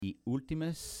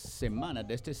últimas semanas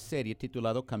de esta serie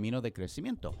titulado Camino de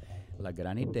Crecimiento. La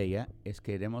gran idea es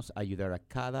que queremos ayudar a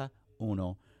cada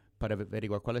uno para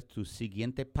averiguar cuál es tu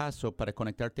siguiente paso para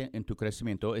conectarte en tu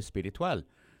crecimiento espiritual.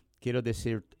 Quiero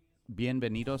decir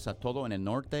bienvenidos a todos en el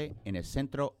norte, en el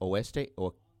centro, oeste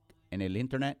o en el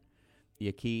internet. Y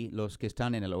aquí los que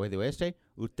están en el oeste,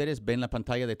 ustedes ven la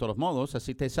pantalla de todos modos,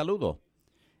 así te saludo.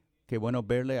 Qué bueno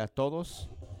verle a todos.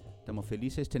 Estamos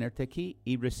felices de tenerte aquí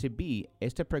y recibí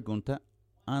esta pregunta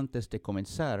antes de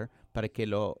comenzar para que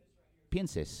lo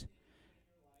pienses.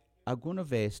 ¿Alguna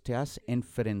vez te has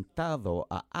enfrentado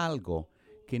a algo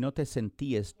que no te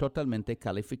sentías totalmente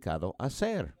calificado a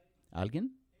hacer?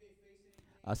 ¿Alguien?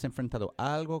 ¿Has enfrentado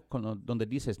algo donde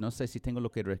dices, no sé si tengo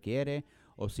lo que requiere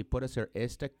o si puedo hacer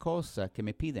esta cosa que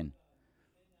me piden?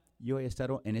 Yo he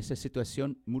estado en esa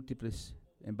situación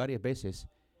varias veces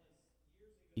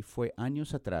y fue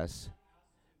años atrás.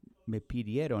 Me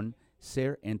pidieron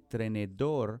ser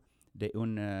entrenador de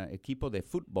un equipo de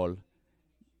fútbol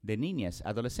de niñas,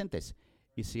 adolescentes.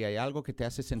 Y si hay algo que te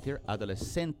hace sentir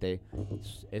adolescente,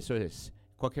 eso es.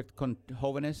 Con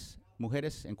jóvenes,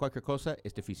 mujeres, en cualquier cosa,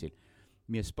 es difícil.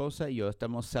 Mi esposa y yo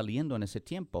estamos saliendo en ese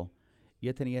tiempo.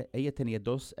 Ella tenía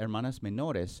 2 hermanas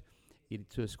menores y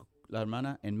la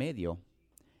hermana en medio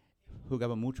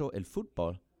jugaba mucho el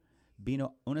fútbol.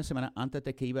 Vino una semana antes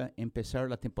de que iba a empezar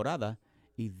la temporada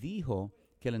y dijo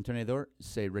que el entrenador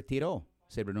se retiró,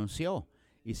 se renunció.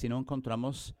 Y si no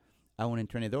encontramos a un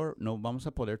entrenador, no vamos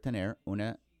a poder tener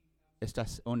no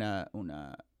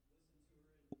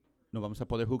vamos a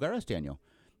poder jugar este año.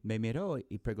 Me miró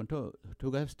y preguntó,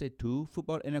 ¿jugaste tú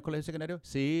fútbol en el colegio secundario?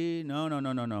 Sí, no.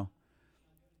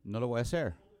 No lo voy a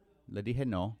hacer. Le dije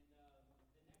no.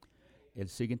 El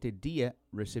siguiente día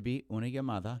recibí una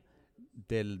llamada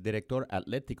del director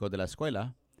atlético de la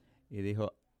escuela y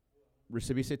dijo,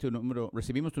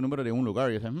 recibimos tu número de un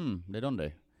lugar. Y yo dije, ¿de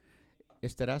dónde?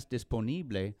 Estarás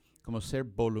disponible como ser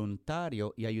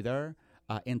voluntario y ayudar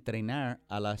a entrenar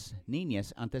a las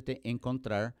niñas antes de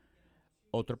encontrar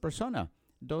otra persona.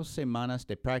 2 semanas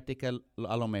de práctica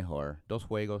a lo mejor, 2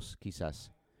 juegos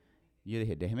quizás. Yo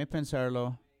dije, déjeme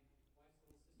pensarlo.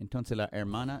 Entonces la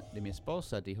hermana de mi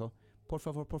esposa dijo, por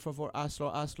favor,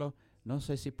 hazlo. No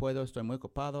sé si puedo, estoy muy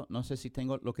ocupado, no sé si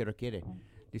tengo lo que requiere.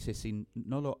 Dice, si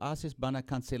no lo haces, van a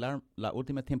cancelar la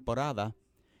última temporada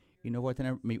y no voy a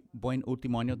tener mi buen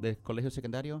último año de colegio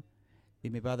secundario y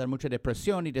me va a dar mucha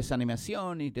depresión y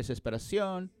desanimación y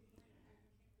desesperación.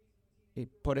 Y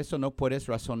por eso no puedes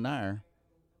razonar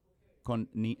con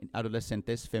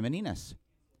adolescentes femeninas.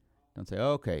 Entonces,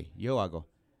 yo hago.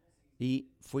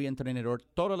 Y fui entrenador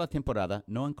toda la temporada.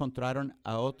 No encontraron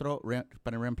a otro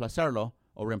para reemplazarlo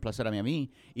o reemplazar a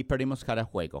mí y perdimos cada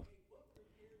juego.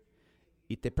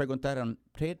 Y te preguntaron,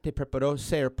 ¿qué te preparó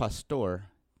ser pastor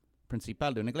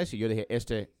principal de una iglesia? Yo dije,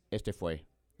 este fue,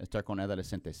 estar con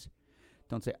adolescentes.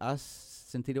 Entonces, ¿has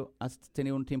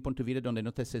tenido un tiempo en tu vida donde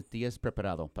no te sentías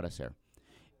preparado para hacer?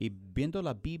 Y viendo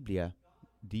la Biblia,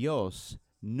 Dios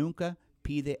nunca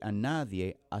pide a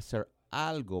nadie hacer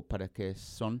algo para que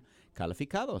son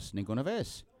calificados, ninguna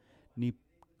vez.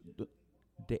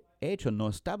 De hecho, no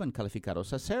estaban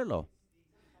calificados a hacerlo.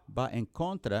 Va en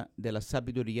contra de la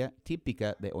sabiduría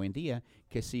típica de hoy en día,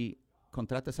 que si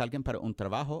contratas a alguien para un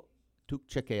trabajo, tú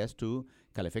chequeas tus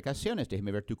calificaciones.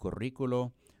 Déjeme ver tu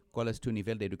currículo, cuál es tu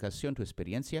nivel de educación, tu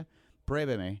experiencia.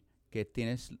 Pruébeme que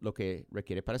tienes lo que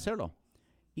requiere para hacerlo.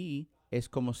 Y es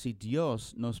como si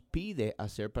Dios nos pide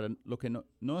hacer para lo que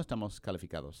no estamos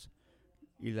calificados.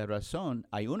 Y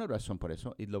hay una razón por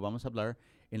eso, y lo vamos a hablar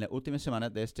en la última semana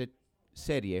de esta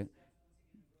serie,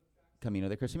 Camino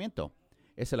de Crecimiento.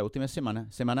 Esa es la última semana.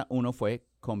 Semana 1 fue,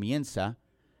 comienza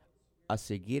a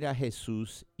seguir a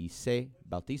Jesús y sé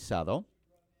bautizado.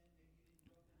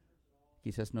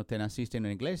 Quizás no te naciste en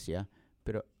una iglesia,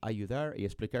 pero ayudar y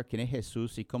explicar quién es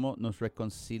Jesús y cómo nos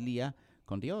reconcilia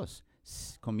con Dios.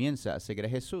 Comienza a seguir a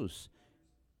Jesús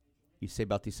y sé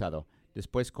bautizado.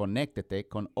 Después conéctate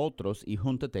con otros y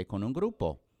júntate con un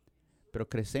grupo. Pero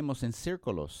crecemos en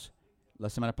círculos. La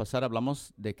semana pasada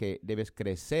hablamos de que debes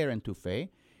crecer en tu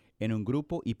fe, en un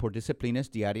grupo y por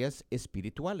disciplinas diarias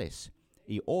espirituales.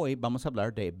 Y hoy vamos a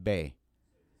hablar de B.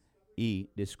 Y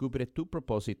descubre tu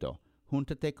propósito.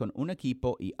 Júntate con un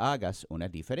equipo y hagas una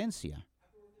diferencia.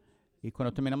 Y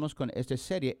cuando terminamos con esta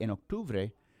serie en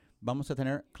octubre, vamos a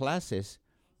tener clases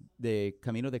de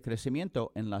Camino de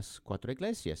Crecimiento en las 4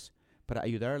 iglesias para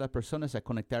ayudar a las personas a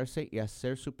conectarse y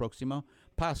hacer su próximo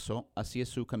paso hacia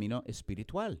su camino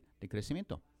espiritual de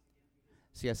crecimiento.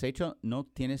 Si has hecho, no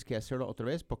tienes que hacerlo otra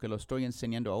vez porque lo estoy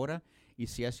enseñando ahora. Y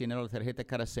si has llenado la tarjeta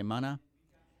cada semana,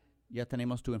 ya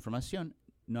tenemos tu información.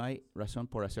 No hay razón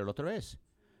por hacerlo otra vez.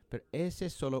 Pero esa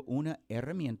es solo una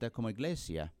herramienta como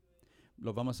iglesia.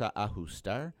 Lo vamos a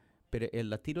ajustar, pero el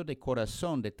latido de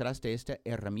corazón detrás de esta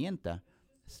herramienta,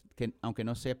 que aunque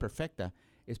no sea perfecta,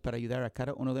 es para ayudar a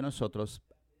cada uno de nosotros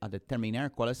a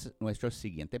determinar cuál es nuestro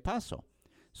siguiente paso.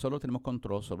 Solo tenemos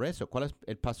control sobre eso. ¿Cuál es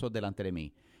el paso delante de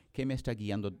mí? ¿Qué me está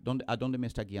guiando? ¿A dónde me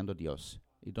está guiando Dios?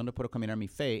 ¿Y dónde puedo caminar mi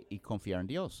fe y confiar en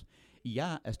Dios? Y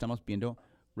ya estamos viendo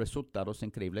resultados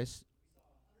increíbles.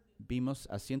 Vimos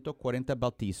a 140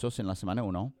 bautizos en la semana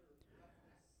 1,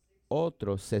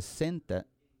 otros 60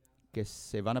 que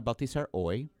se van a bautizar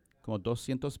hoy, como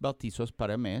 200 bautizos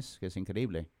para el mes, que es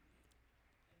increíble.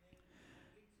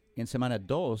 En semana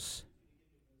 2,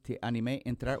 te animé a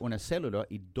entrar a una célula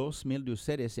y 2,000 de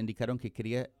ustedes indicaron que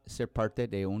quería ser parte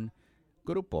de un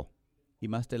grupo. Y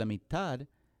más de la mitad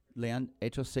le han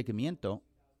hecho seguimiento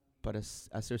para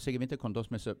hacer seguimiento con 2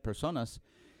 personas.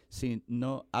 Si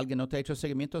alguien no te ha hecho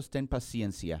seguimiento, ten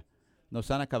paciencia.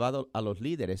 Nos han acabado a los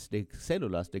líderes de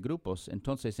células, de grupos.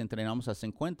 Entonces entrenamos a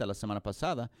 50 la semana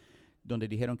pasada, donde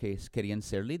dijeron que querían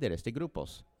ser líderes de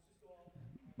grupos.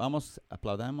 Vamos,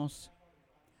 aplaudamos.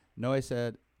 No es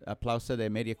aplauso de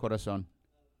medio corazón.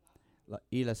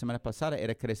 Y la semana pasada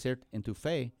era crecer en tu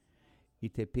fe y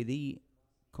te pedí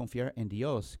confiar en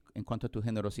Dios en cuanto a tu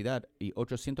generosidad. Y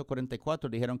 844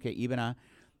 dijeron que iban a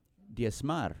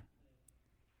diezmar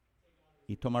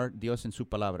y tomar Dios en su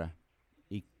palabra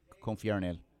y confiar en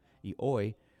Él. Y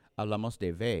hoy hablamos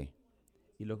de fe.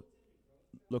 Y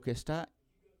lo que está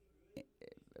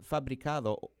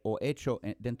fabricado o hecho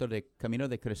dentro del camino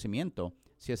de crecimiento,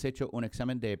 si has hecho un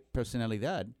examen de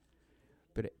personalidad,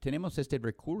 pero tenemos este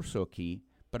recurso aquí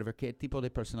para ver qué tipo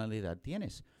de personalidad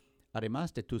tienes,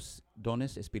 además de tus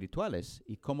dones espirituales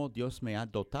y cómo Dios me ha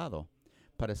dotado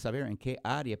para saber en qué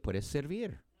área puedes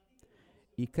servir.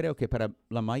 Y creo que para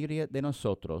la mayoría de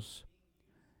nosotros,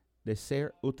 de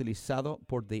ser utilizado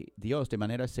por Dios de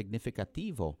manera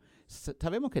significativa,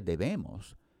 sabemos que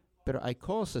debemos, pero hay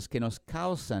cosas que nos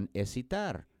causan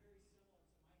hesitar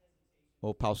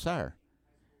o pausar,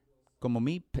 como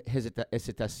mi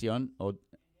hesitación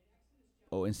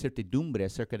o incertidumbre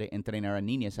acerca de entrenar a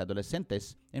niñas y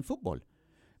adolescentes en fútbol.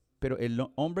 Pero el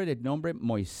hombre de nombre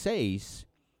Moisés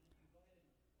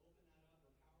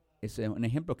es un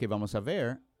ejemplo que vamos a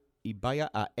ver, y vaya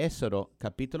a Éxodo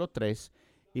capítulo 3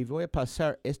 y voy a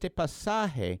pasar este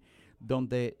pasaje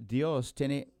donde Dios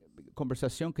tiene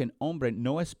conversación con un hombre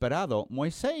no esperado,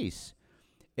 Moisés.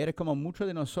 Era como muchos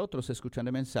de nosotros escuchando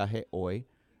el mensaje hoy,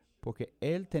 porque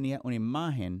él tenía una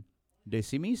imagen de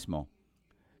sí mismo.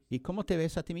 ¿Y cómo te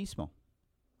ves a ti mismo?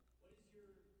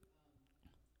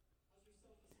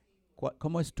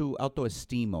 ¿Cómo es tu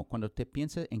autoestima? Cuando te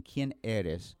piensas en quién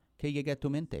eres, ¿qué llega a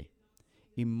tu mente?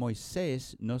 Y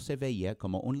Moisés no se veía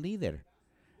como un líder.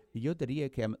 Y yo diría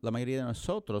que la mayoría de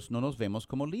nosotros no nos vemos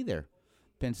como líder.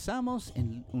 Pensamos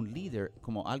en un líder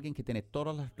como alguien que tiene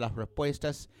todas las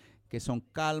respuestas, que son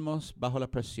calmos bajo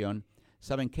la presión,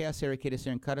 saben qué hacer y qué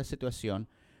decir en cada situación,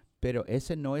 pero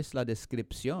esa no es la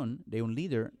descripción de un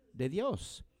líder de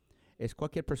Dios. Es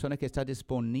cualquier persona que está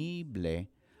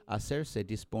disponible, hacerse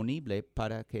disponible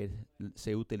para que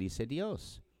se utilice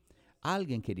Dios.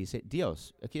 Alguien que dice,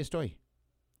 Dios, aquí estoy,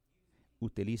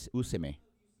 úseme.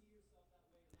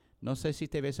 No sé si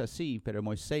te ves así, pero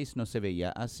Moisés no se veía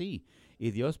así.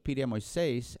 Y Dios pide a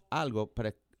Moisés algo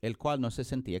para el cual no se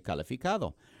sentía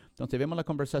calificado. Entonces vemos la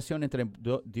conversación entre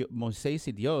Moisés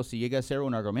y Dios y llega a ser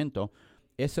un argumento.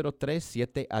 Éxodo 3,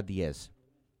 7 a 10.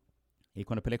 Y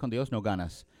cuando peleas con Dios no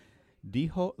ganas.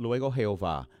 Dijo luego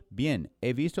Jehová, bien,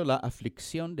 he visto la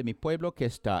aflicción de mi pueblo que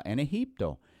está en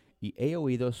Egipto, y he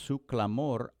oído su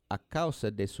clamor a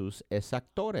causa de sus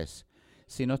exactores.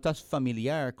 Si no estás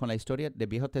familiar con la historia del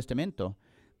Viejo Testamento,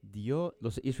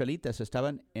 los israelitas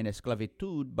estaban en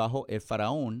esclavitud bajo el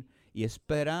faraón y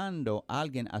esperando a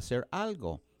alguien hacer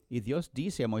algo. Y Dios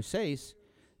dice a Moisés,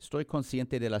 estoy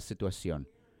consciente de la situación.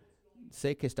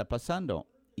 Sé qué está pasando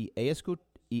y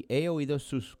he oído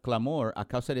su clamor a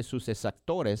causa de sus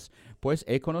exactores, pues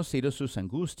he conocido sus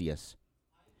angustias.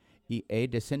 Y he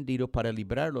descendido para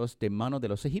librarlos de mano de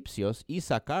los egipcios y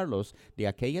sacarlos de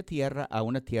aquella tierra a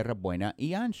una tierra buena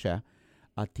y ancha,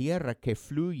 a tierra que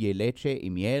fluye leche y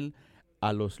miel,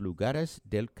 a los lugares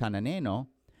del cananeo,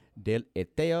 del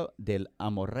eteo, del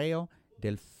amorreo,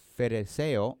 del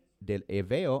fereceo, del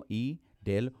heveo y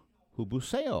del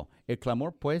jebuseo. El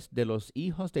clamor pues de los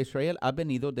hijos de Israel ha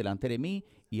venido delante de mí,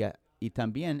 y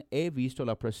también he visto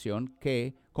la opresión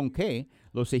con que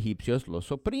los egipcios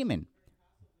los oprimen.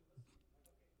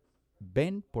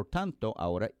 Ven, por tanto,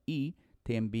 ahora y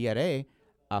te enviaré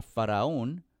a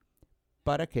Faraón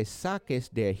para que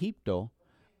saques de Egipto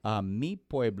a mi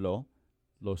pueblo,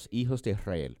 los hijos de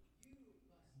Israel.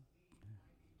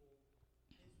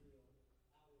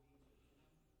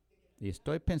 Y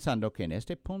estoy pensando que en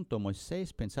este punto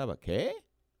Moisés pensaba, ¿qué?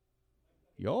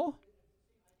 ¿Yo?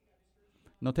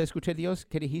 ¿No te escuché, Dios,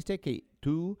 que dijiste que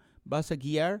tú vas a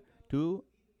guiar,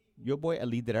 yo voy a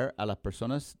liderar a las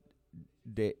personas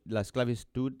de la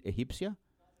esclavitud egipcia?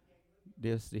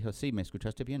 Dios dijo, sí, me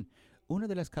escuchaste bien. Una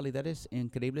de las calidades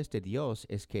increíbles de Dios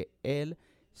es que Él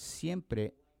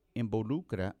siempre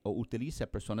involucra o utiliza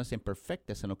personas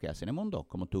imperfectas en lo que hace en el mundo,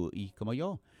 como tú y como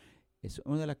yo. Es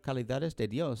una de las calidades de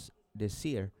Dios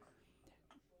decir,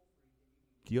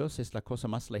 Dios es la cosa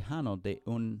más lejana de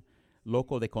un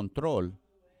loco de control.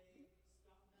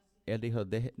 Él dijo,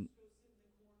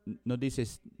 no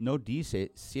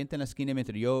dice, sienta en la esquina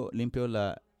mientras yo limpio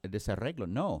el desarreglo.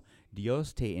 No,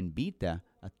 Dios te invita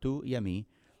a tú y a mí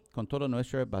con toda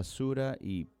nuestra basura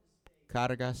y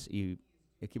cargas y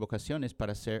equivocaciones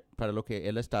para lo que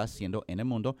Él está haciendo en el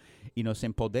mundo y nos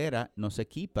empodera, nos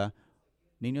equipa,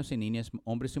 niños y niñas,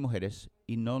 hombres y mujeres,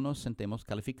 y no nos sentemos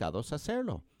calificados a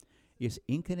hacerlo. Y es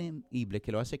increíble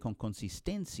que lo hace con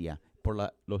consistencia por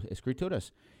las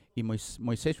escrituras. Y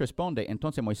Moisés responde,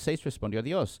 entonces Moisés respondió a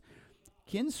Dios,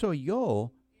 ¿quién soy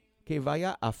yo que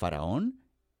vaya a Faraón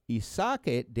y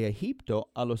saque de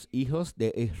Egipto a los hijos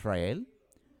de Israel?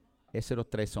 Éxodo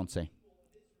 3:11.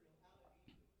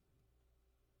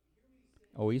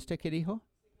 ¿Oíste qué dijo?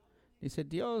 Dice,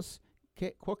 Dios,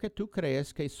 ¿por qué tú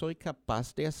crees que soy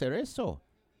capaz de hacer eso?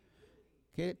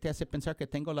 ¿Qué te hace pensar que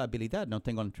tengo la habilidad? No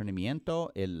tengo el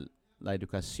entrenamiento, la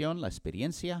educación, la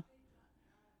experiencia.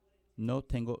 No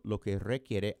tengo lo que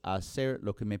requiere hacer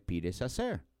lo que me pides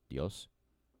hacer, Dios.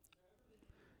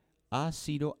 ¿Ha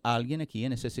sido alguien aquí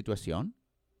en esa situación?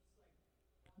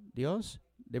 Dios,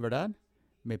 ¿de verdad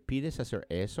me pides hacer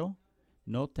eso?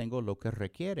 No tengo lo que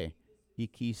requiere. Y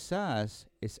quizás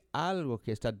es algo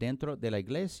que está dentro de la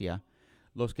iglesia,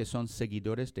 los que son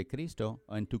seguidores de Cristo,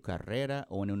 o en tu carrera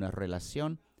o en una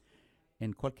relación,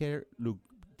 en cualquier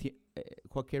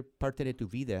parte de tu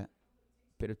vida,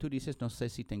 pero tú dices, no sé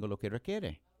si tengo lo que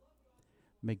requiere.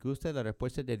 Me gusta la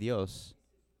respuesta de Dios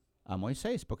a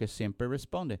Moisés, porque siempre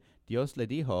responde. Dios le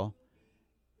dijo,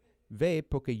 ve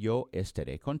porque yo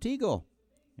estaré contigo,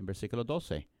 en versículo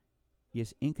 12. Y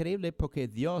es increíble porque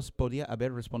Dios podía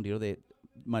haber respondido de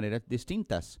maneras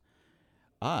distintas.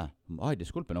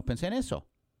 Disculpe, no pensé en eso.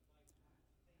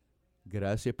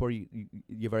 Gracias por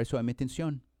llevar eso a mi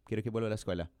atención. Quiero que vuelva a la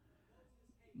escuela.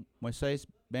 Moisés,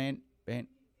 ven.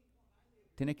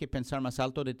 Tienes que pensar más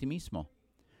alto de ti mismo.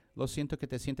 Lo siento que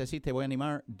te sientes así, te voy a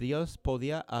animar. Dios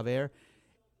podía haber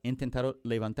intentado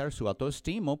levantar su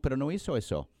autoestima, pero no hizo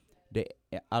eso.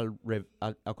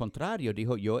 Al contrario,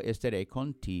 dijo, yo estaré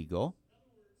contigo.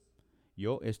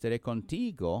 Yo estaré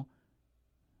contigo.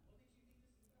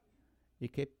 ¿Y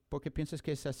por qué piensas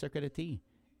que es acerca de ti?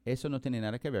 Eso no tiene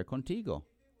nada que ver contigo.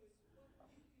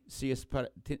 Si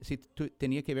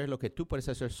tenía que ver lo que tú puedes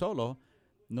hacer solo,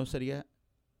 no sería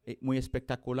muy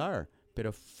espectacular,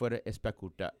 pero fuera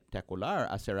espectacular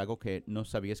hacer algo que no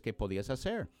sabías que podías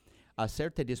hacer.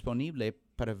 Hacerte disponible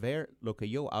para ver lo que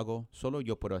yo hago, solo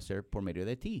yo puedo hacer por medio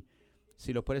de ti.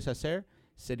 Si lo puedes hacer,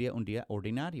 sería un día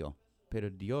ordinario,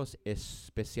 pero Dios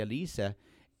especializa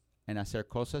en hacer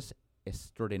cosas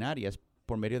extraordinarias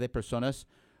por medio de personas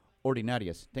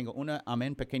ordinarias. Tengo un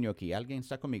amén pequeño aquí. ¿Alguien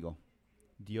está conmigo?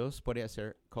 Dios puede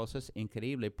hacer cosas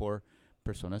increíbles por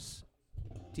personas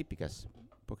típicas,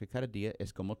 porque cada día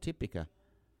es como típica.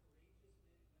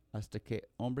 Hasta que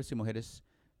hombres y mujeres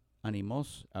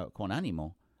con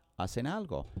ánimo hacen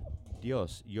algo.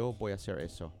 Dios, yo voy a hacer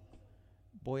eso.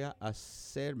 Voy a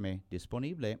hacerme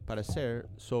disponible para hacer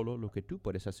solo lo que tú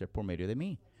puedes hacer por medio de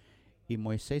mí. Y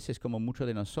Moisés es como muchos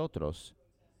de nosotros.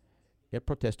 Él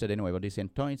protesta de nuevo. Dice,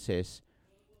 entonces,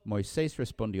 Moisés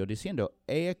respondió diciendo,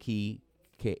 he aquí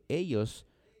que ellos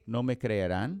no me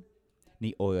creerán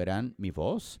ni oirán mi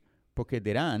voz, porque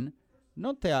dirán,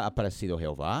 ¿no te ha aparecido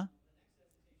Jehová?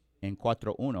 En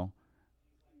 4:1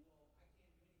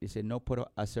 dice, no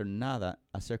puedo hacer nada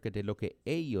acerca de lo que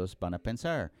ellos van a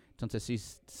pensar. Entonces, si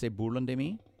se burlan de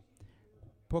mí,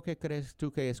 ¿por qué crees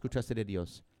tú que escuchaste de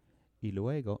Dios? Y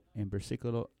luego, en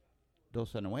versículo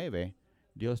 2-9,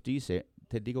 Dios dice,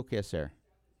 te digo qué hacer.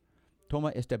 Toma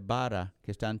esta vara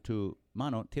que está en tu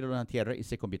mano, tírala en la tierra y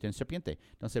se convierte en serpiente.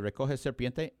 Entonces recoge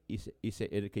serpiente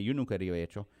el que yo nunca había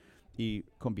hecho y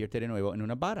convierte de nuevo en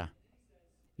una vara.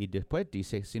 Y después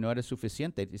dice, si no eres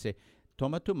suficiente, dice,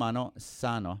 toma tu mano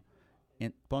sano,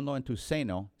 ponlo en tu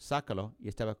seno, sácalo, y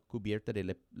estaba cubierta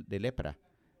de lepra.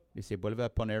 Dice, vuelve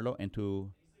a ponerlo en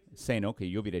tu seno, que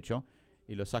yo hubiera hecho,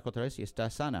 y lo saco otra vez y está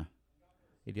sana.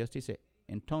 Y Dios dice,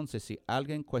 Entonces, si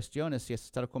alguien cuestiona si es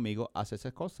estar conmigo, hace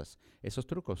esas cosas, esos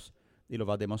trucos, y lo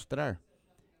va a demostrar.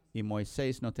 Y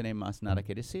Moisés no tiene más nada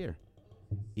que decir.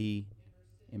 Y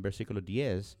en versículo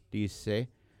 10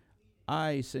 dice,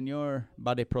 ay, Señor,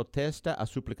 va de protesta a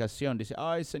suplicación. Dice,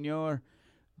 ay, Señor,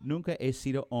 nunca he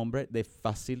sido hombre de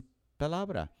fácil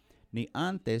palabra, ni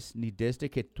antes ni desde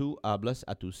que tú hablas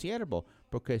a tu siervo,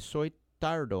 porque soy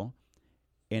tardo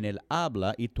en el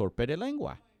habla y torpe de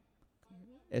lengua.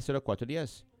 Eso era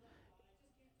 4:10.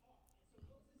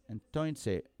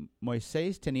 Entonces,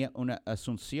 Moisés tenía una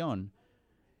asunción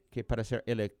que para ser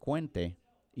elocuente,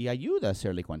 y ayuda a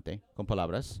ser elocuente con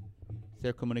palabras,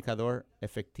 ser comunicador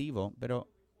efectivo, pero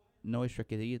no es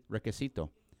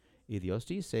requisito. Y Dios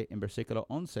dice, en versículo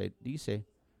 11, dice,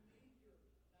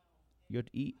 yo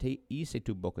te hice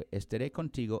tu boca, estaré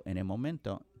contigo en el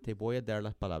momento, te voy a dar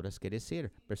las palabras que decir.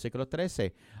 Versículo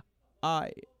 13,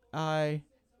 ay,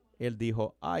 él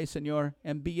dijo, ay, Señor,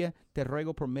 envía, te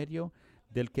ruego por medio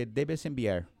del que debes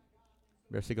enviar.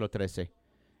 Versículo 13,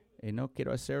 y no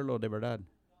quiero hacerlo de verdad.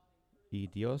 Y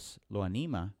Dios lo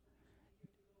anima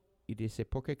y dice,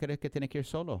 ¿por qué crees que tienes que ir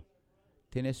solo?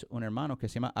 Tienes un hermano que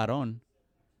se llama Aarón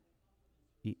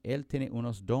y él tiene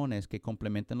unos dones que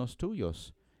complementan los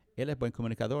tuyos. Él es buen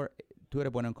comunicador, tú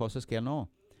eres bueno en cosas que él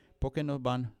no. ¿Por qué no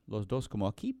van los dos como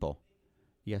equipo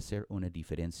y hacer una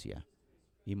diferencia?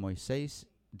 Y Moisés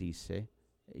dice,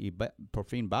 y por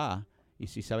fin va, y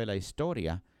si sabe la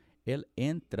historia, él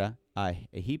entra a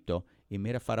Egipto y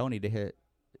mira a Faraón y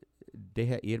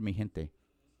deja ir mi gente.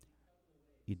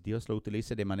 Y Dios lo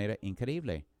utiliza de manera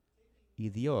increíble. Y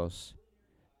Dios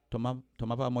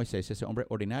tomaba a Moisés, ese hombre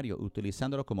ordinario,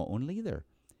 utilizándolo como un líder.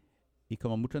 Y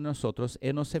como muchos de nosotros,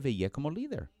 él no se veía como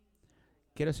líder.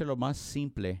 Quiero ser lo más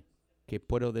simple que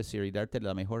puedo decir y darte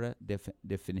la mejor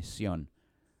definición.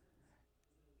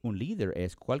 Un líder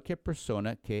es cualquier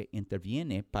persona que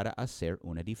interviene para hacer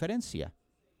una diferencia.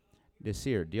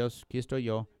 Decir, Dios, aquí estoy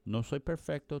yo, no soy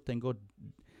perfecto, tengo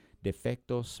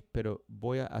defectos, pero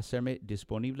voy a hacerme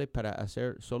disponible para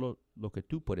hacer solo lo que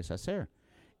tú puedes hacer.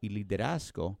 Y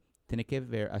liderazgo tiene que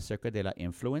ver acerca de la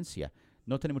influencia.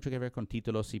 No tiene mucho que ver con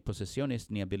títulos y posesiones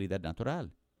ni habilidad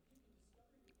natural.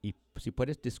 Y si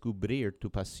puedes descubrir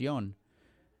tu pasión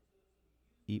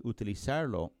y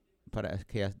utilizarlo para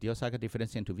que Dios haga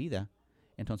diferencia en tu vida,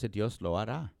 entonces Dios lo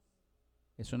hará.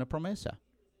 Es una promesa.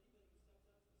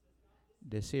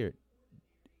 Decir,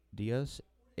 Dios,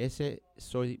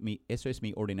 eso es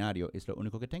mi ordinario, es lo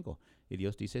único que tengo. Y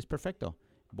Dios dice, es perfecto.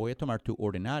 Voy a tomar tu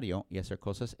ordinario y hacer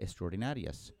cosas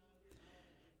extraordinarias.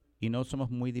 Y no somos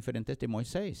muy diferentes de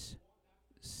Moisés.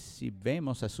 Si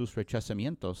vemos a sus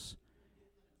rechazamientos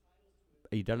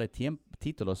y darle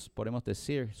títulos, podemos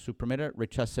decir, su primer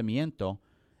rechazamiento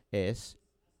es,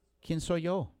 ¿quién soy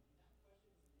yo?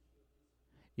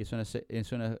 Y es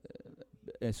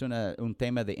un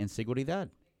tema de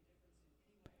inseguridad.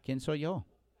 ¿Quién soy yo?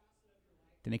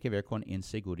 Tiene que ver con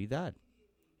inseguridad.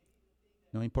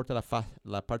 No importa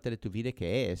la parte de tu vida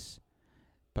que es,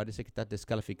 parece que estás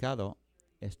descalificado.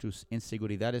 Es tus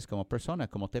inseguridades como persona,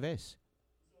 como te ves.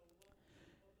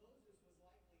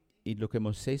 Y lo que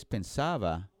Moisés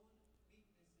pensaba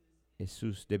es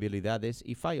sus debilidades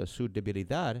y fallos. Su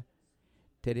debilidad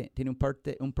tiene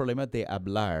un problema de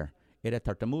hablar. Era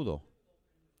tartamudo.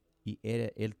 Y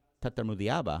él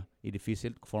tartamudeaba y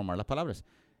difícil formar las palabras.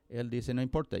 Él dice, no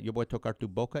importa, yo voy a tocar tu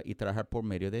boca y trabajar por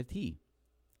medio de ti.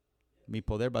 Mi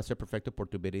poder va a ser perfecto por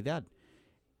tu habilidad.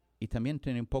 Y también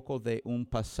tiene un poco de un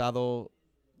pasado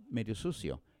medio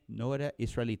sucio. No era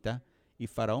israelita y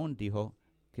Faraón dijo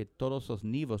que todos los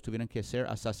niños tuvieran que ser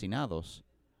asesinados.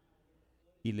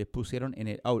 Y le pusieron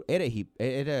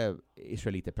era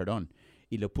israelita, perdón.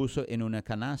 Y lo puso en una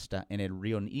canasta en el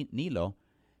río Nilo.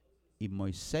 Y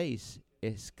Moisés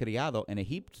es criado en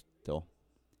Egipto.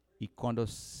 Y cuando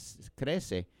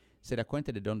crece, se da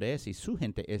cuenta de dónde es. Y su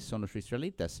gente son los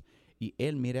israelitas. Y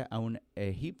él mira a un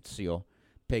egipcio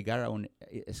pegar a un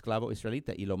esclavo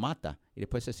israelita y lo mata. Y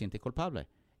después se siente culpable.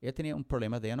 Él tenía un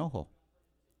problema de enojo.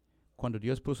 Cuando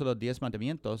Dios puso los 10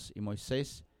 mandamientos y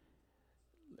Moisés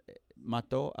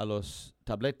mató a los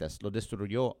tabletas, lo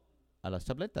destruyó a las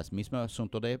tabletas. Mismo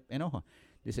asunto de enojo.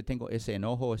 Dice, tengo ese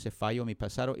enojo, ese fallo en mi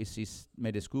pasado y si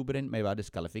me descubren me va a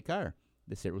descalificar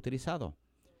de ser utilizado.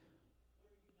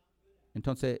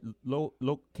 Entonces,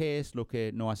 ¿qué es lo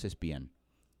que no haces bien?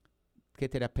 ¿Qué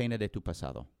te da pena de tu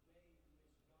pasado?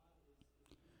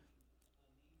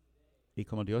 Y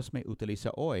como Dios me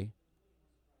utiliza hoy,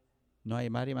 no hay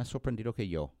nadie más sorprendido que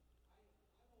yo.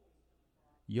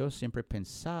 Yo siempre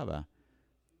pensaba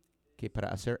que para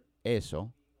hacer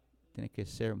eso, tiene que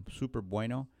ser súper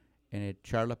bueno en el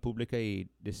charla pública y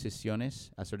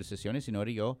decisiones, hacer decisiones, y no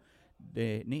era yo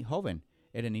ni joven.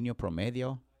 Era niño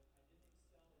promedio.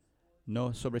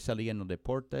 No sobresalía en los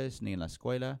deportes ni en la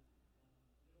escuela.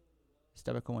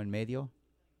 Estaba como en medio.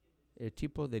 El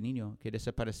tipo de niño que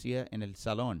desaparecía en el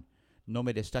salón. No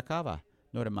me destacaba.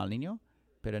 No era mal niño,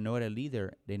 pero no era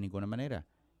líder de ninguna manera.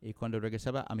 Y cuando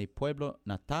regresaba a mi pueblo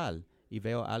natal y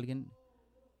veo a alguien,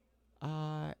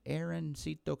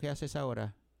 Aaroncito, ¿qué haces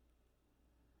ahora?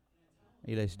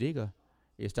 Y les digo,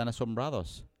 y están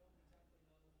asombrados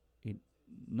y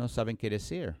no saben qué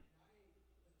decir.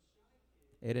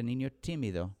 Era niño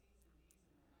tímido.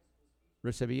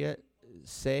 Recibía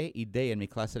C y D en mi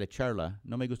clase de charla.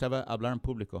 No me gustaba hablar en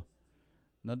público.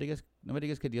 No me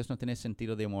digas que Dios no tiene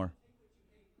sentido de humor.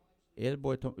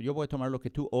 Yo voy a tomar lo que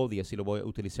tú odias y lo voy a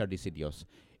utilizar, dice Dios.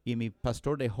 Y mi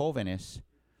pastor de jóvenes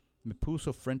me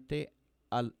puso frente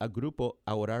al grupo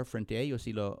a orar frente a ellos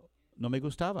y no me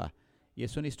gustaba. Y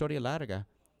es una historia larga,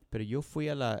 pero yo fui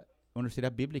a la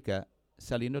universidad bíblica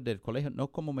saliendo del colegio,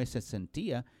 no como me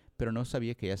sentía, pero no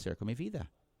sabía qué hacer con mi vida.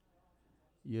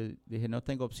 Yo dije, no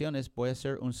tengo opciones, voy a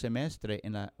hacer un semestre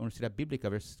en la universidad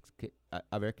bíblica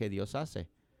a ver qué Dios hace.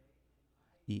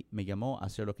 Y me llamó a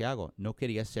hacer lo que hago. No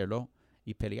quería hacerlo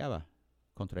y peleaba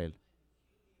contra él.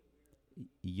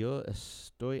 Y yo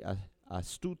estoy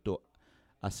astuto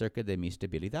acerca de mis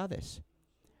debilidades.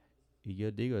 Y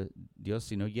yo digo, Dios,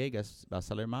 si no llegas, va a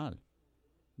salir mal.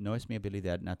 No es mi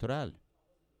habilidad natural.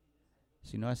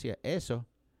 Si no hacía eso,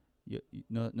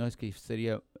 no es que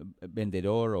sería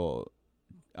vendedor o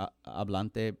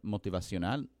hablante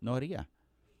motivacional, no haría.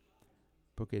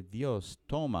 Porque Dios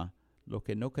toma lo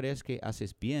que no crees que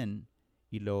haces bien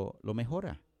y lo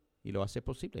mejora y lo hace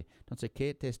posible. Entonces,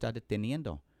 ¿qué te está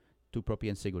deteniendo? ¿Tu propia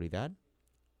inseguridad?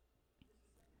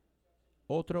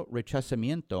 Otro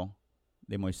rechazamiento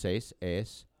de Moisés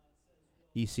es,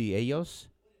 ¿y si ellos?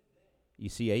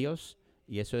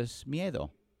 Y eso es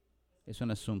miedo. Es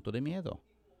un asunto de miedo.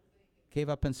 ¿Qué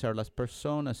va a pensar las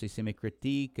personas si se me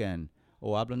critican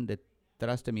o hablan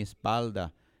detrás de mi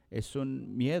espalda? Es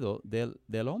un miedo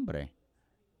del hombre.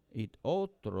 Y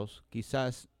otros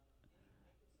quizás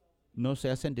no se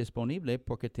hacen disponibles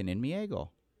porque tienen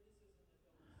miedo.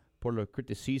 Por el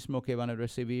criticismo que van a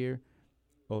recibir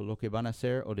o lo que van a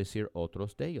hacer o decir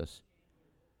otros de ellos.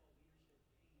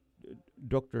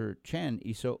 Dr. Chen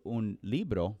hizo un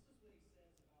libro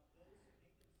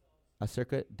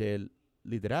acerca del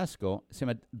liderazgo, se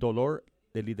llama Dolor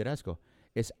del Liderazgo.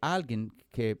 Es alguien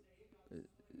que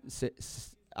se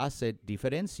hace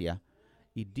diferencia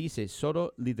y dice,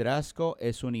 solo liderazgo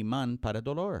es un imán para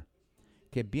dolor,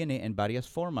 que viene en varias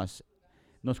formas.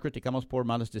 Nos criticamos por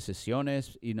malas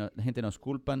decisiones y la gente nos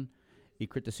culpan, y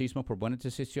criticismo por buenas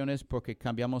decisiones porque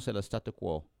cambiamos el statu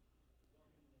quo.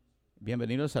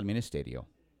 Bienvenidos al ministerio.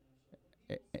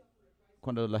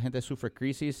 Cuando la gente sufre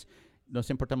crisis, nos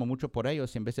importamos mucho por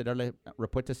ellos y en vez de darle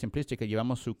respuestas simplísticas,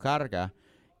 llevamos su carga,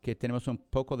 que tenemos un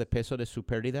poco de peso de su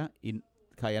pérdida y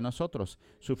cae a nosotros.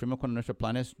 Sufrimos cuando nuestros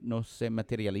planes no se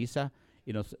materializan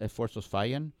y los esfuerzos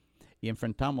fallan y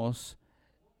enfrentamos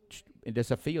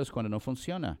desafíos cuando no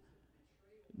funciona.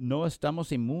 No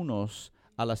estamos inmunos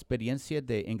a la experiencia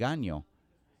de engaño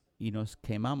y nos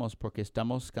quemamos porque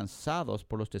estamos cansados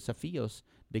por los desafíos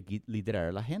de liderar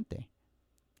a la gente.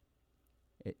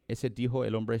 Ese dijo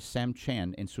el hombre Sam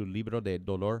Chan en su libro de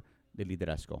Dolor de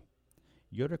Liderazgo.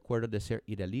 Yo recuerdo de ser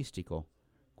idealístico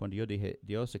cuando yo dije,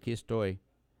 Dios, aquí estoy,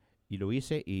 y lo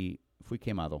hice y fui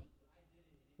quemado.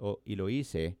 Y lo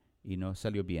hice y no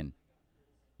salió bien.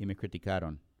 Y me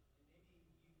criticaron.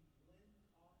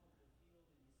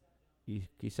 Y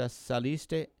quizás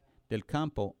saliste del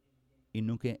campo y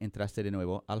nunca entraste de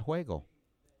nuevo al juego.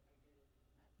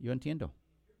 Yo entiendo.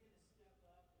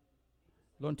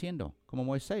 Lo entiendo. Como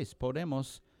Moisés,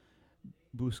 podemos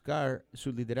buscar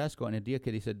su liderazgo en el día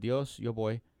que dice, Dios, yo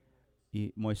voy.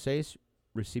 Y Moisés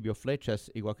recibió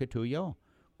flechas igual que tú y yo.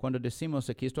 Cuando decimos,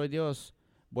 aquí estoy Dios,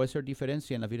 voy a hacer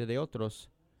diferencia en la vida de otros,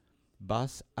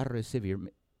 vas a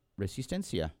recibir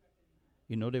resistencia.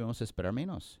 Y no debemos esperar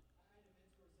menos.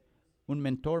 Un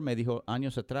mentor me dijo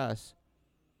años atrás,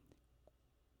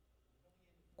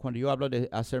 cuando yo hablo de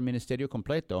hacer ministerio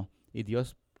completo, y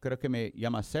Dios creo que me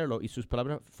llama a hacerlo, y sus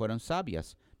palabras fueron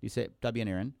sabias. Dice, está bien,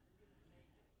 Aaron,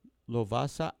 lo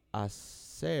vas a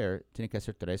hacer, tienes que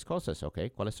hacer 3 cosas, ¿ok?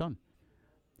 ¿Cuáles son?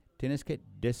 Tienes que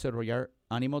desarrollar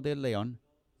ánimo de león,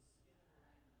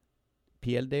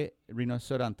 piel de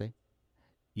rinoceronte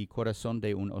y corazón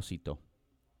de un osito.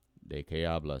 ¿De qué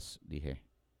hablas? Dije.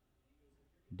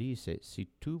 Dice, si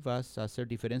tú vas a hacer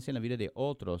diferencia en la vida de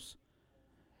otros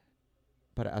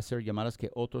para hacer llamadas que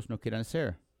otros no quieran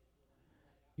hacer,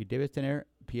 Y debes tener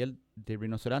piel de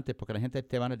rinoceronte porque la gente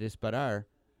te van a disparar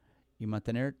y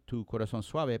mantener tu corazón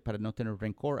suave para no tener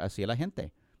rencor hacia la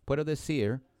gente. Puedo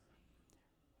decir,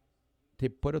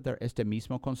 te puedo dar este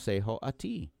mismo consejo a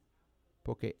ti,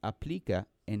 porque aplica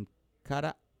en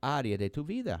cada área de tu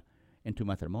vida, en tu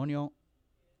matrimonio,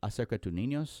 acerca de tus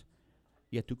niños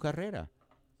y a tu carrera.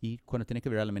 Y cuando tienes que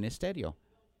ver al ministerio,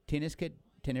 tienes que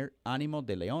tener ánimo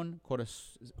de león,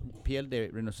 piel de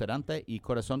rinoceronte y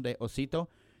corazón de osito,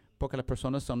 porque las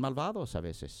personas son malvados a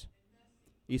veces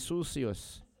y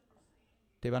sucios.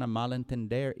 Te van a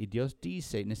malentender y Dios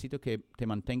dice, necesito que te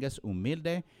mantengas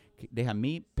humilde, deja a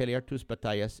mí pelear tus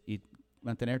batallas y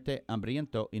mantenerte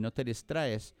hambriento y no te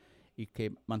distraes y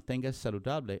que mantengas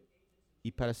saludable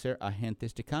y para ser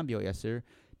agentes de cambio y hacer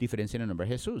diferencia en el nombre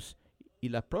de Jesús. Y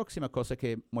la próxima cosa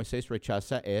que Moisés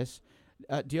rechaza es,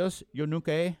 Dios, yo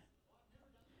nunca he.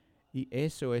 Y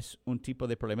eso es un tipo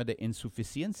de problema de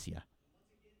insuficiencia.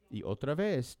 Y otra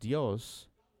vez,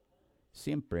 Dios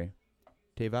siempre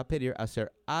te va a pedir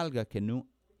hacer algo que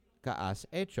nunca has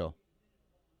hecho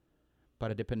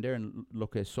para depender en lo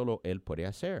que solo Él puede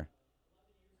hacer.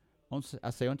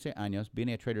 Hace 11 años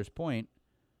vine a Traders Point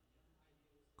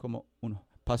como un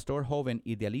pastor joven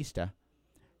idealista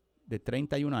de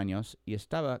 31 años y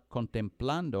estaba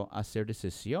contemplando hacer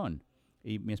decisión.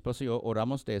 Y mi esposo y yo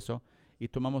oramos de eso y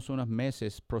tomamos unos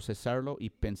meses procesarlo y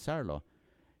pensarlo.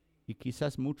 Y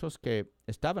quizás muchos que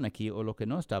estaban aquí o los que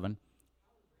no estaban,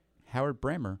 Howard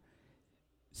Bremer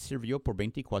sirvió por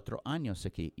 24 años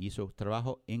aquí. Hizo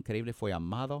trabajo increíble, fue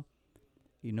amado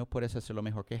y no puedes hacerlo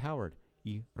mejor que Howard.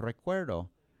 Y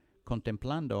recuerdo,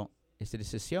 contemplando esta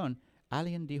decisión,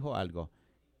 alguien dijo algo.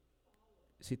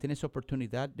 Si tienes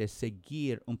oportunidad de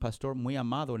seguir un pastor muy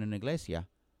amado en una iglesia,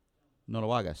 no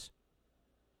lo hagas.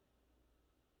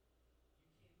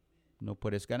 No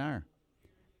puedes ganar.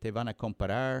 Te van a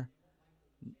comparar,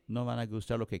 no van a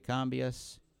gustar lo que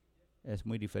cambias. Es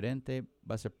muy diferente.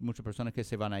 Va a ser muchas personas que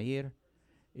se van a ir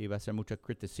y va a ser mucho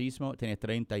criticismo. Tiene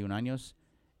 31 años.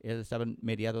 Él estaba en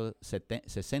mediados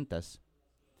 60.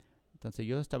 Entonces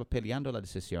yo estaba peleando la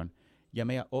decisión.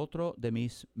 Llamé a otro de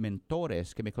mis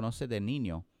mentores que me conoce de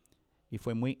niño y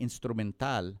fue muy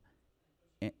instrumental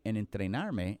en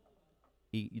entrenarme.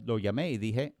 Y lo llamé y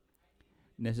dije,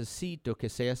 necesito que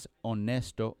seas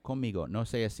honesto conmigo. No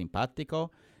seas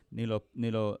simpático, ni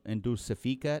lo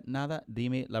endulcifica, nada.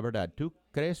 Dime la verdad.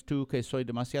 ¿Crees tú que soy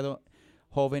demasiado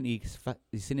joven y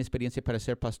sin experiencia para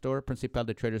ser pastor principal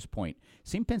de Traders Point?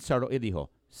 Sin pensarlo, él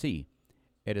dijo, sí,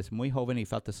 eres muy joven y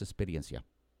faltas experiencia.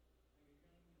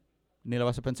 ¿Ni lo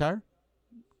vas a pensar?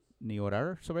 ¿Ni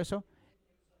orar sobre eso?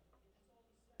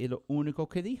 Y lo único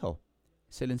que dijo,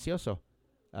 silencioso.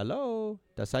 ¿Aló?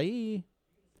 ¿Estás ahí?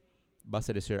 ¿Vas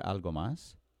a decir algo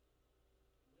más?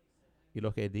 Y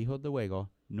lo que dijo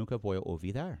luego, nunca voy a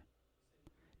olvidar.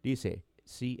 Dice,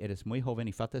 sí, eres muy joven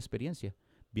y falta experiencia.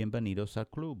 Bienvenidos al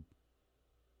club.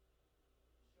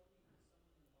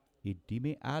 Y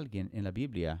dime a alguien en la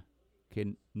Biblia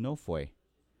que no fue.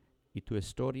 Y tu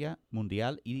historia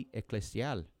mundial y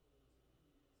eclesial.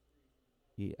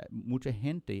 Y mucha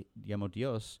gente llamó a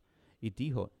Dios y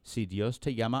dijo, si Dios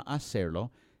te llama a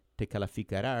hacerlo, te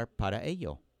calificará para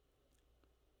ello.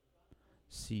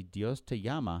 Si Dios te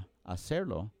llama a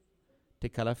hacerlo,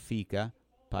 te califica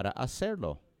para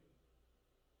hacerlo.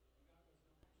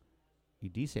 Y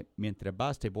dice, mientras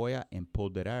vas te voy a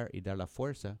empoderar y dar la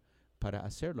fuerza para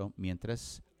hacerlo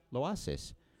mientras lo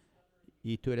haces.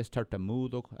 Y tú eres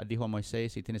tartamudo, dijo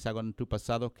Moisés, si tienes algo en tu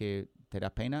pasado que te da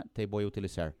pena, te voy a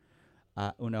utilizar.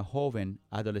 A una joven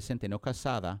adolescente no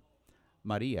casada,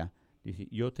 María, dice,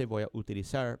 yo te voy a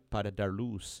utilizar para dar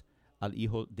luz al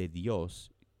Hijo de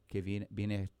Dios que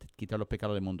viene a quitar los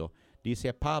pecados del mundo. Dice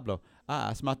a Pablo,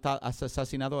 has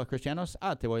asesinado a cristianos,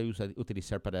 te voy a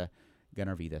utilizar para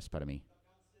ganar vidas para mí.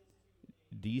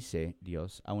 Dice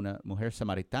Dios a una mujer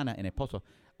samaritana en el pozo,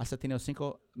 ¿has tenido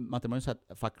 5 matrimonios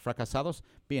fracasados?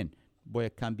 Bien, voy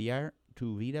a cambiar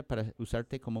tu vida para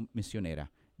usarte como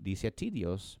misionera. Dice a ti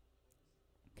Dios,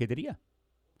 ¿qué diría?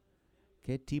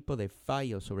 ¿Qué tipo de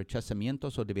fallos o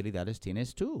rechazamientos o debilidades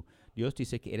tienes tú? Dios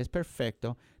dice que eres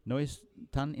perfecto, no es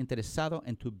tan interesado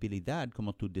en tu habilidad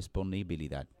como tu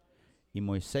disponibilidad. Y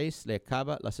Moisés le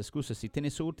acaba las excusas. Si tiene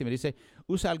su última, dice,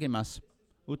 usa a alguien más.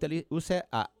 Use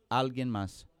a alguien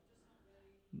más.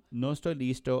 No estoy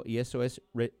listo y eso es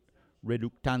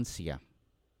reductancia.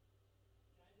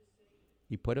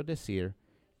 Y puedo decir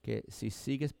que si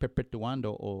sigues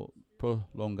perpetuando o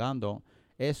prolongando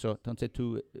eso, entonces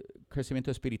tu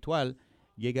crecimiento espiritual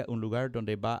llega a un lugar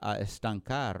donde va a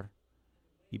estancar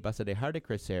y vas a dejar de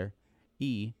crecer.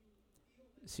 Y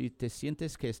si te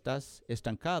sientes que estás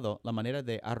estancado, la manera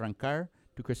de arrancar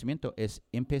tu crecimiento es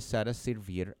empezar a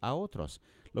servir a otros.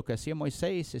 Lo que hacía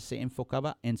Moisés es se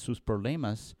enfocaba en sus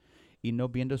problemas y no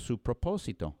viendo su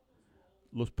propósito.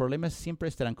 Los problemas siempre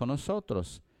estarán con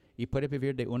nosotros y puede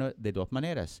vivir de una de dos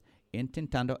maneras,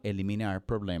 intentando eliminar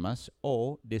problemas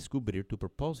o descubrir tu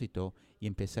propósito y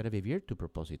empezar a vivir tu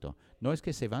propósito. No es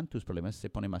que se van tus problemas, se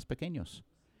ponen más pequeños.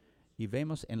 Y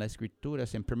vemos en las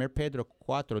Escrituras, en 1 Pedro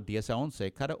 4, 10 a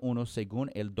 11, cada uno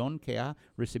según el don que ha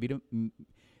recibido,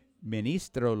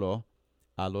 ministralo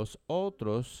a los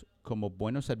otros como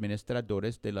buenos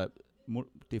administradores de la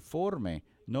multiforme.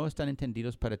 No están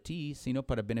entendidos para ti, sino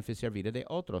para beneficiar vida de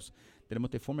otros. De la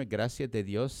multiforme gracia de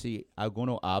Dios, si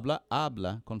alguno habla,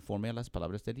 habla conforme a las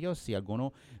palabras de Dios. Si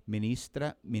alguno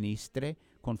ministre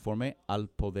conforme al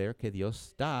poder que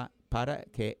Dios da, para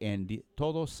que en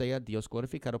todo sea Dios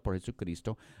glorificado por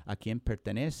Jesucristo, a quien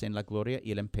pertenecen la gloria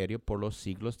y el imperio por los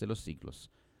siglos de los siglos.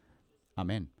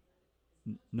 Amén.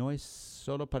 No es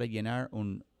solo para llenar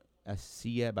una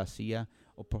silla vacía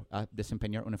o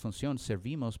desempeñar una función.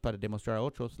 Servimos para demostrar a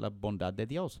otros la bondad de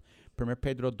Dios. 1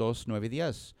 Pedro 2, 9 y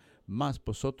 10. Mas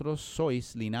vosotros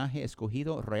sois linaje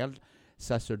escogido, real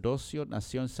sacerdocio,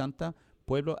 nación santa,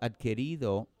 pueblo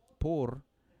adquirido por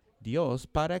Dios,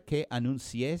 para que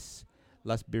anunciéis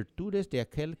las virtudes de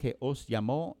aquel que os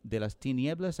llamó de las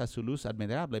tinieblas a su luz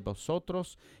admirable.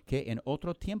 Vosotros que en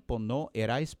otro tiempo no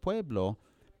erais pueblo,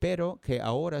 pero que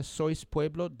ahora sois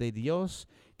pueblo de Dios,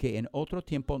 que en otro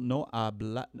tiempo no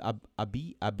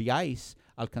habíais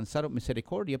alcanzado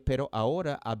misericordia, pero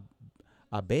ahora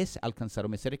habéis alcanzado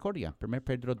misericordia. 1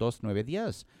 Pedro 2, 9,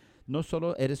 10. No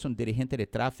solo eres un dirigente de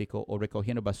tráfico o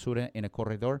recogiendo basura en el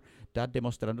corredor, estás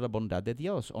demostrando la bondad de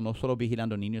Dios. O no solo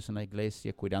vigilando niños en la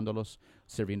iglesia, cuidándolos,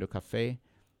 sirviendo café.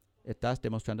 Estás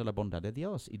demostrando la bondad de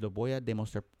Dios. Y lo voy a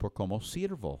demostrar por cómo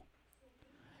sirvo.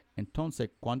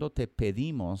 Entonces, cuando te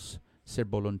pedimos ser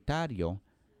voluntario,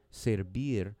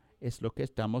 servir es lo que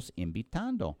estamos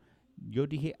invitando. Yo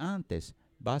dije antes,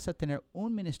 vas a tener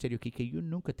un ministerio aquí que yo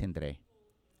nunca tendré.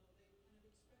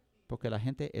 Porque la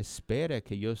gente espera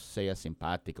que yo sea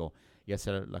simpático y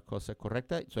hacer la cosa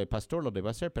correcta. Soy pastor, lo debo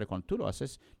hacer, pero cuando tú lo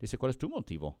haces, dice, ¿cuál es tu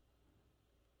motivo?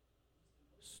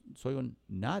 Soy un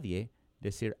nadie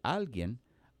decir alguien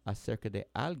acerca de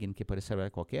alguien que puede salvar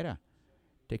a cualquiera.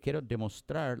 Te quiero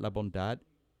demostrar la bondad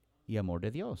y amor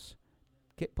de Dios.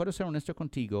 Puedo ser honesto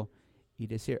contigo y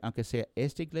decir, aunque sea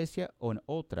esta iglesia o en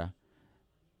otra,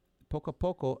 poco a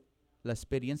poco la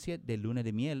experiencia de luna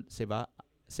de miel se va.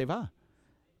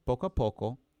 Poco a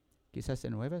poco, quizás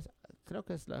en 9, creo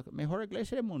que es la mejor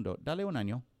iglesia del mundo. Dale un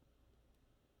año.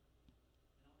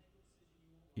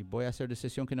 Y voy a hacer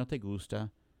decisión que no te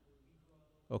gusta.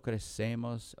 O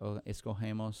crecemos, o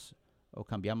escogemos, o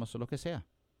cambiamos, o lo que sea.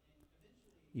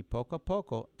 Y poco a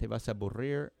poco te vas a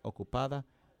aburrir, ocupada.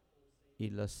 Y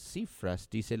las cifras,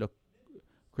 dice los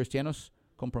cristianos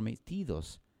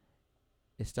comprometidos,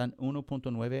 están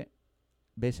 1.9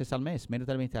 veces al mes, menos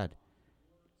de la mitad.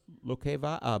 Lo que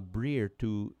va a abrir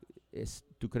tu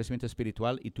crecimiento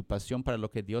espiritual y tu pasión para lo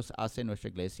que Dios hace en nuestra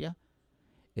iglesia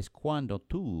es cuando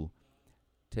tú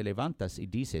te levantas y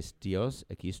dices, Dios,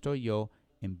 aquí estoy yo,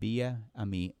 envía a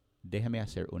mí, déjame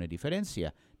hacer una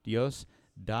diferencia. Dios,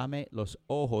 dame los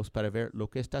ojos para ver lo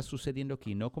que está sucediendo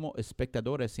aquí, no como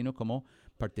espectador, sino como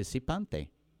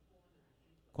participante.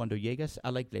 Cuando llegas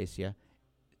a la iglesia,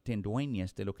 te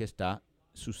endueñas de lo que está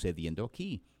sucediendo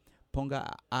aquí.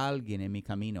 Ponga a alguien en mi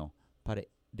camino para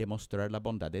demostrar la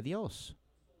bondad de Dios.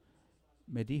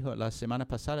 Me dijo la semana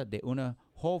pasada de una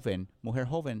mujer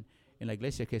joven en la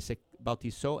iglesia que se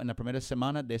bautizó en la primera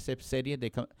semana de esa serie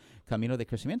de Camino de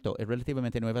Crecimiento. Es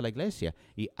relativamente nueva la iglesia.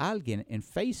 Y alguien en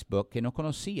Facebook que no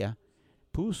conocía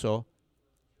puso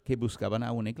que buscaban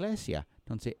a una iglesia.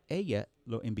 Entonces ella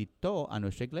lo invitó a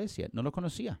nuestra iglesia. No lo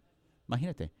conocía.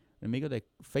 Imagínate, un amigo de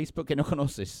Facebook que no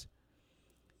conoces.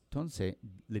 Entonces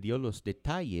le dio los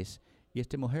detalles y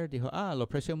esta mujer dijo, lo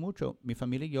aprecio mucho, mi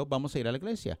familia y yo vamos a ir a la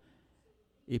iglesia.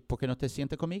 ¿Y por qué no te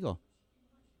sientes conmigo?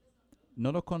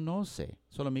 No lo conoce,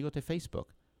 solo amigos de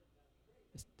Facebook.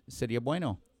 Sería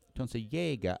bueno. Entonces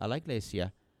llega a la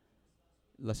iglesia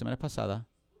la semana pasada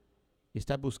y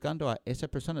está buscando a esa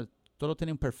persona. Solo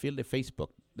tiene un perfil de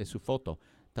Facebook, de su foto.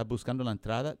 Está buscando la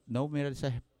entrada, no mira a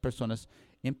esas personas.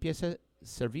 Empieza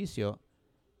servicio,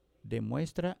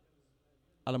 demuestra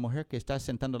a la mujer que está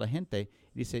sentando a la gente,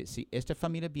 dice, si esta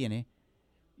familia viene,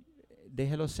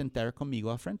 déjalo sentar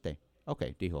conmigo al frente. Ok,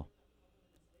 dijo.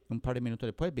 Un par de minutos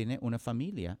después viene una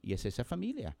familia, y es esa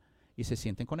familia, y se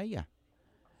sienten con ella.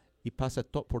 Y pasa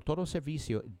por todo el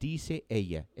servicio, dice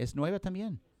ella, es nueva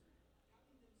también.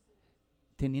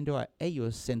 Teniendo a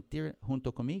ellos sentir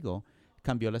junto conmigo,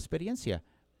 cambió la experiencia.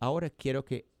 Ahora quiero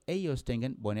que ellos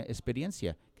tengan buena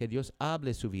experiencia, que Dios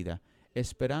hable su vida,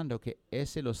 esperando que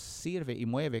ese los sirve y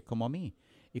mueve como a mí.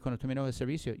 Y cuando terminó el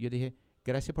servicio, yo dije,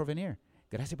 gracias por venir,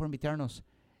 gracias por invitarnos.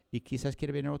 Y quizás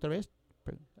quiere venir otra vez.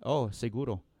 Oh,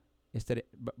 seguro,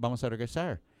 vamos a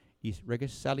regresar. Y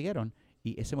salieron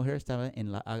y esa mujer estaba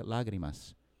en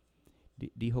lágrimas.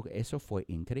 Dijo que eso fue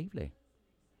increíble.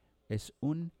 Es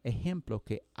un ejemplo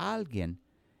que alguien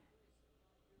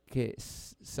que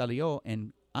salió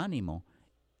en ánimo,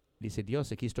 dice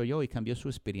Dios, aquí estoy yo, y cambió su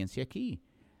experiencia aquí.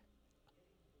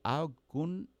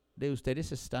 ¿Algún de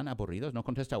ustedes están aburridos? No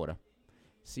contesta ahora.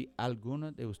 Si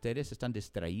alguno de ustedes están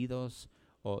distraídos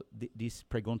o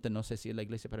preguntan, no sé si es la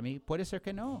iglesia para mí, puede ser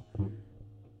que no.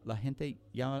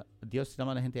 Dios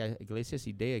llama a la gente a iglesias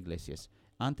y de iglesias.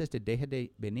 Antes de dejar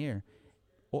de venir,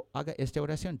 haga esta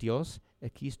oración. Dios,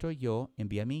 aquí estoy yo,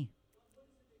 envía a mí.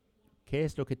 ¿Qué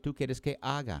es lo que tú quieres que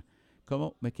haga?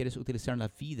 ¿Cómo me quieres utilizar en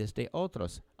las vidas de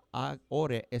otros?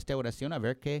 Ore esta oración a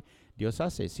ver qué Dios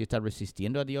hace. Si está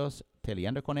resistiendo a Dios,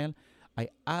 peleando con Él, hay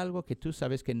algo que tú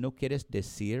sabes que no quieres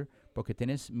decir porque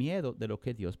tienes miedo de lo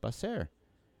que Dios va a hacer.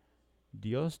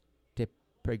 Dios te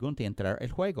pregunta entrar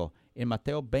al juego. En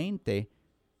Mateo 20,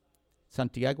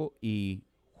 Santiago y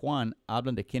Juan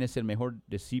hablan de quién es el mejor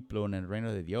discípulo en el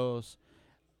reino de Dios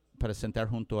para sentar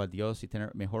junto a Dios y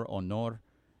tener mejor honor.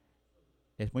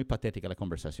 Es muy patética la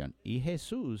conversación. Y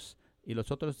Jesús y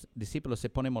los otros discípulos se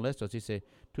ponen molestos. Dice,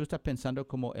 tú estás pensando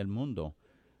como el mundo.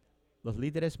 Los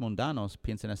líderes mundanos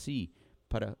piensan así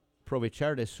para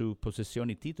aprovechar de su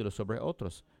posición y título sobre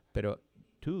otros. Pero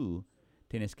tú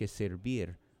tienes que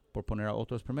servir por poner a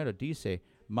otros primero. Dice,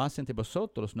 más entre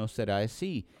vosotros no será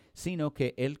así, sino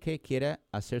que el que quiera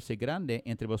hacerse grande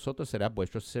entre vosotros será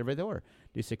vuestro servidor.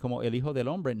 Dice, como el Hijo del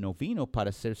Hombre no vino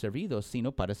para ser servido,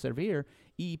 sino para servir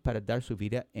y para dar su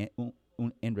vida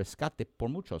en rescate por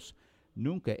muchos.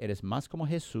 Nunca eres más como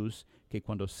Jesús que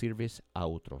cuando sirves a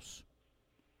otros.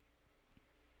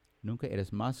 Nunca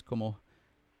eres más como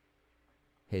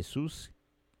Jesús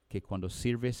que cuando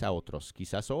sirves a otros.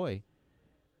 Quizás hoy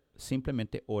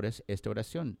simplemente ores esta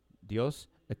oración. Dios,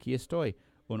 aquí estoy,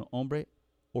 un hombre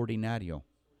ordinario.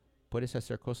 Puedes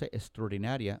hacer cosas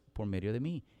extraordinarias por medio de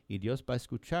mí. Y Dios va a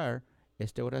escuchar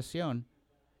esta oración.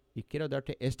 Y quiero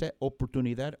darte esta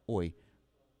oportunidad hoy.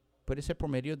 Puede ser por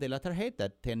medio de la tarjeta.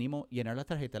 Te animo a llenar la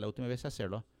tarjeta, la última vez a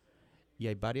hacerlo. Y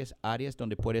hay varias áreas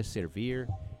donde puedes servir,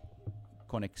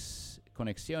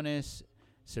 conexiones,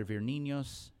 servir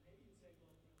niños.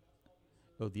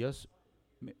 Oh, Dios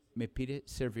me pide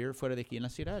servir fuera de aquí en la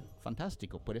ciudad.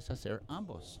 Fantástico, puedes hacer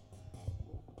ambos.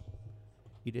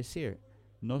 Y decir,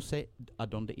 no sé a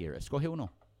dónde ir. Escoge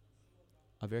uno.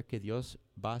 A ver qué Dios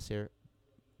va a hacer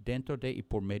dentro de y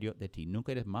por medio de ti.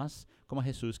 Nunca eres más como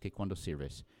Jesús que cuando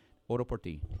sirves. Oro por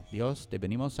ti. Dios, te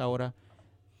venimos ahora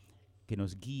que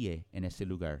nos guíe en este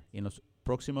lugar. Y en los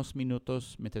próximos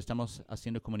minutos, mientras estamos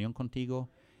haciendo comunión contigo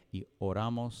y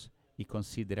oramos y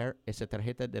considerar esa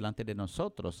tarjeta delante de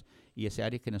nosotros y ese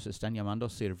área que nos están llamando a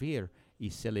servir y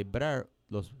celebrar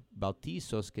los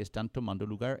bautizos que están tomando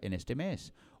lugar en este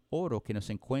mes. Oro que nos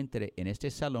encuentre en este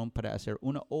salón para hacer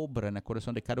una obra en el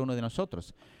corazón de cada uno de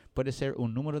nosotros. Puede ser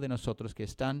un número de nosotros que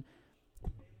están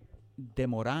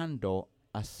demorando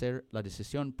hacer la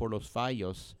decisión por los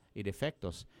fallos y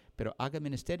defectos, pero haga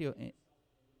ministerio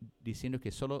diciendo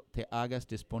que solo te hagas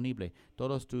disponible.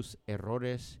 Todos tus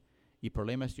errores y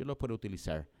problemas yo lo puedo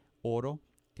utilizar. Oro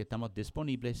que estamos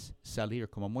disponibles, salir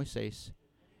como Moisés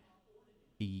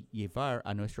y llevar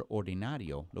a nuestro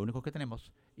ordinario, lo único que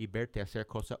tenemos, y verte hacer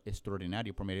cosas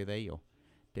extraordinarias por medio de ello.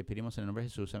 Te pedimos en el nombre de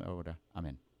Jesús ahora.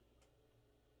 Amén.